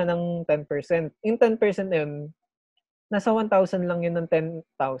 tumaas nga ng 10%. Yung 10% na yun, nasa 1,000 lang yun ng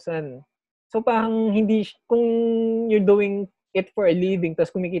 10,000. So, parang kung you're doing it for a living,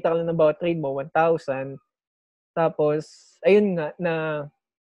 tapos kumikita ka lang ng bawat trade mo, 1,000, tapos, ayun nga, na,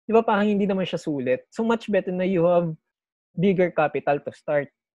 di ba parang hindi naman siya sulit. So, much better na you have bigger capital to start.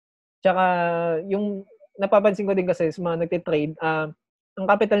 Tsaka, yung, napapansin ko din kasi sa mga nagtitrade, ang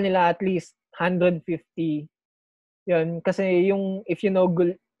capital nila at least 150. Yan, kasi if you know,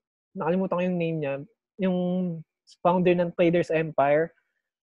 nakalimutan ko yung name niya, yung founder ng Traders Empire,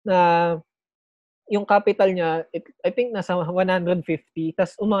 na yung capital niya, I think nasa 150,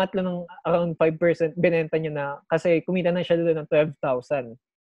 tas umangat lang ng around 5%, binenta niya na kasi kumita na siya doon ng 12,000.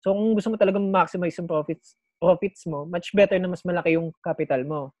 So kung gusto mo talagang maximize yung profits mo, much better na mas malaki yung capital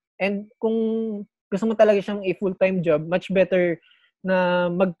mo. And kung gusto mo talaga siyang a full-time job, much better na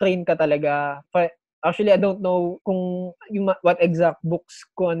mag-train ka talaga. Actually, I don't know kung what exact books,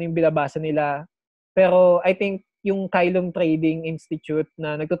 kung ano yung binabasa nila. Pero I think yung Kylong Trading Institute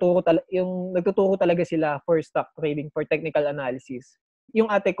na nagtuturo talaga sila for stock trading, for technical analysis. Yung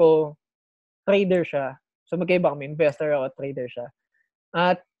ate ko, trader siya. So magkaiba kami, investor ako, trader siya.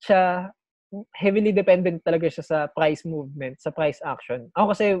 At siya, heavily dependent talaga siya sa price movement, sa price action.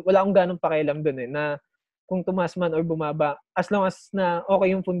 Ako kasi wala akong ganong pakialam dun na kung tumaas man or bumaba, as long as na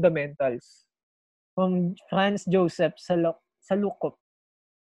okay yung fundamentals. From Franz Joseph Salukop.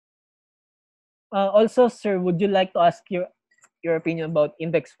 Also, sir, would you like to ask your opinion about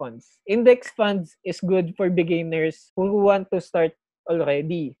index funds? Index funds is good for beginners who want to start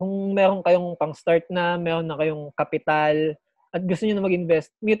already. Kung meron kayong pang-start na, meron na kayong kapital, at gusto niyo na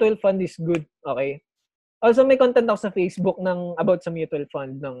mag-invest, mutual fund is good, okay? Also, may content ako sa Facebook about sa mutual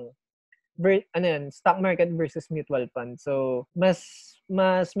fund ng stock market versus mutual fund. So, mas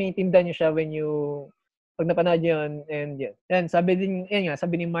maintindihan niyo siya pag napanood yun, and yan, sabi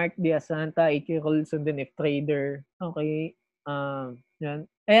ni Mark Diasanta, 8 year old din if trader. Okay. Yan.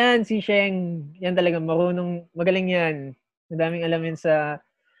 Ayan, si Sheng, yan talaga, magaling yan. Madaming alam yun sa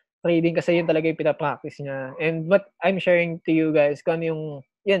trading kasi yun talaga yung pinapractice niya. And what I'm sharing to you guys, kung ano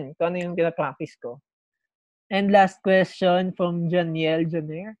yung pinapractice ko. And last question from Janiel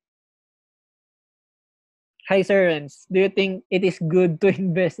Janer. Hi, Sir Renz. Do you think it is good to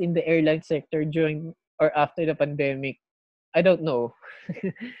invest in the airline sector during or after the pandemic? I don't know.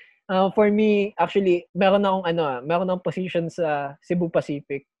 For me, actually, meron akong position sa Cebu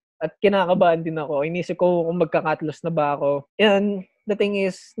Pacific at kinakabahan din ako. Inisip ko kung magkakatlos na ba ako. And the thing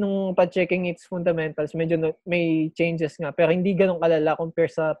is, nung pa-checking its fundamentals, medyo may changes nga. Pero hindi ganun kalala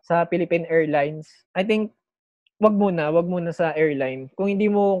compare sa Philippine Airlines. I think, wag muna sa airline. Kung hindi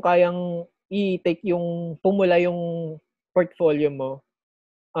mo kayang i-take pumula yung portfolio mo,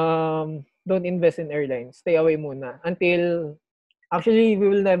 don't invest in airlines. Stay away muna. Actually, we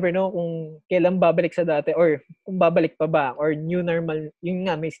will never know kung kailan babalik sa dati or kung babalik pa ba or new normal. Yun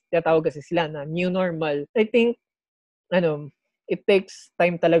nga, may tinatawag kasi sila na new normal. I think, it takes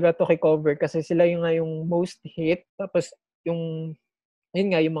time talaga to recover kasi sila yung most hit. Tapos, yung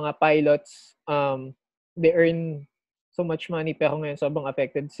mga pilots, they earn so much money pero ngayon sobrang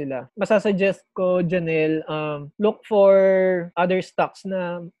affected sila. Masasuggest ko, Janelle, look for other stocks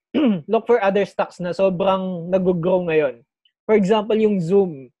na sobrang nag-grow ngayon. For example, yung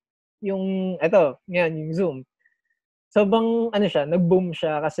Zoom. Yung Zoom. Sobrang nag-boom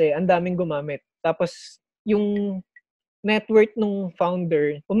siya kasi ang daming gumamit. Tapos yung net worth ng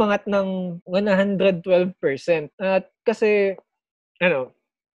founder umangat ng 112%. At kasi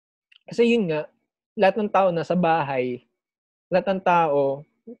yun nga, lahat ng tao nasa bahay, lahat ng tao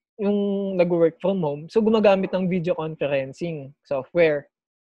yung nag-work from home, so gumagamit ng video conferencing software.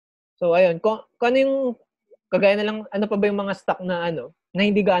 So ayun, kung ano yung kagaya na lang, ano pa ba yung mga stock na na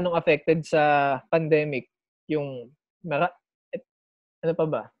hindi gaanong affected sa pandemic? Ano pa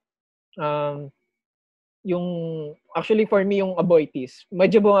ba? Yung actually for me yung Aboitiz,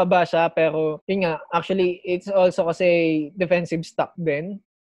 medyo bumaba siya pero yun nga, actually it's also kasi defensive stock din.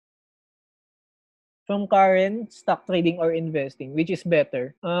 From Karen, stock trading or investing, which is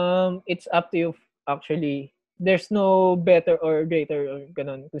better? It's up to you actually. There's no better or greater or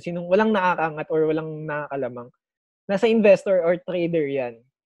ganun. Kung sinong walang nakakaangat or walang nakakalamang. Nasa investor or trader yan.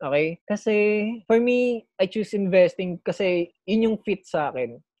 Okay? Kasi for me, I choose investing kasi yun yung fit sa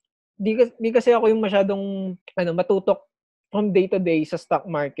akin. Di kasi ako yung masyadong matutok from day to day sa stock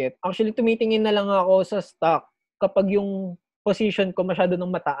market. Actually, tumitingin na lang ako sa stock kapag yung position ko masyado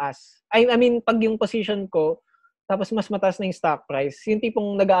nang mataas. I mean, pag yung position ko, tapos mas mataas na yung stock price, yung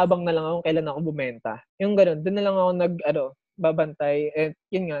tipong nag-aabang na lang ako kailan ako bumenta. Yung gano'n, doon na lang ako babantay. And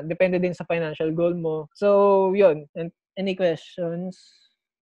yun nga, depende din sa financial goal mo. So, yun. And any questions?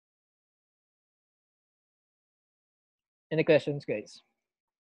 Any questions, guys?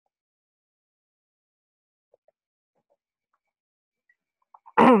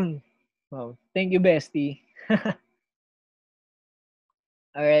 Wow. Thank you, bestie.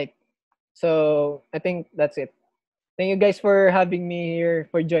 All right. So, I think that's it. Thank you guys for having me here,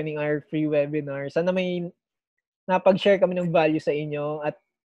 for joining our free webinar. Sana may napag-share kami ng value sa inyo at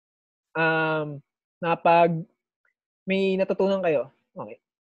may natutunan kayo. Okay.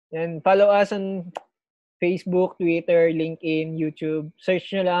 And follow us on Facebook, Twitter, LinkedIn, YouTube.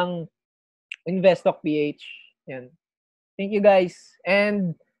 Search nyo lang Investalk PH. Yan. Thank you guys.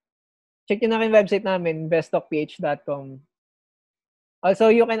 And check nyo na yung website namin, investalkph.com.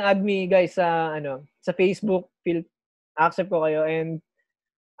 Also, you can add me guys sa Facebook, accept ko kayo, and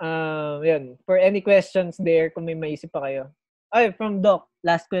yun, for any questions there kung may maisip pa kayo. Ay, from Doc,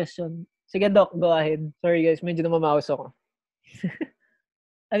 last question. Sige Doc, go ahead. Sorry guys, medyo namamaos ako.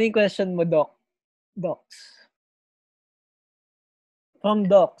 Ano yung question mo, Doc? Docs. From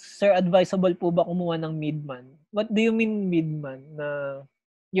Docs, sir, advisable po ba kumuha ng midman? What do you mean midman? Na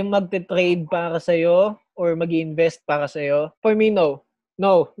yung magte-trade para sa'yo or mag-invest para sa'yo? For me, no.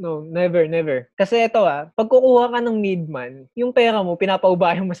 No, never, never. Kasi ito pag kukuha ka ng midman, yung pera mo,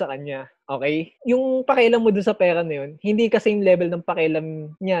 pinapaubayan mo sa kanya. Okay? Yung pakialam mo dun sa pera na yun, hindi ka same level ng pakialam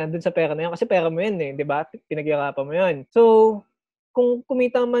niya dun sa pera na yun. Kasi pera mo yun di ba? Pinaghirapan mo yun. So, kung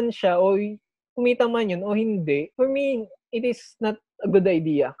kumita man siya o kumita man yun o hindi, for me, it is not a good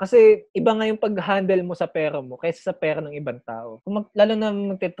idea. Kasi iba nga yung pag-handle mo sa pera mo kaysa sa pera ng ibang tao. Lalo na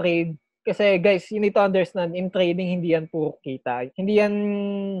magte-trade, kasi guys, you need to understand, in trading, hindi yan puro kita. Hindi yan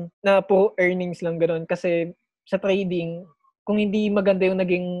na puro earnings lang gano'n. Kasi sa trading, kung hindi maganda yung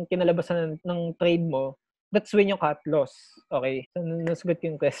naging kinalabasan ng trade mo, that's when you cut loss. Okay? So, nasagot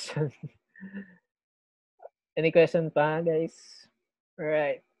yung question. Any question pa, guys?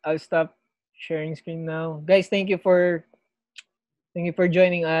 Alright. I'll stop sharing screen now. Guys, thank you for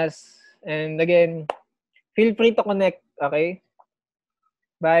joining us. And again, feel free to connect. Okay?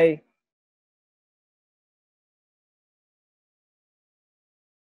 Bye.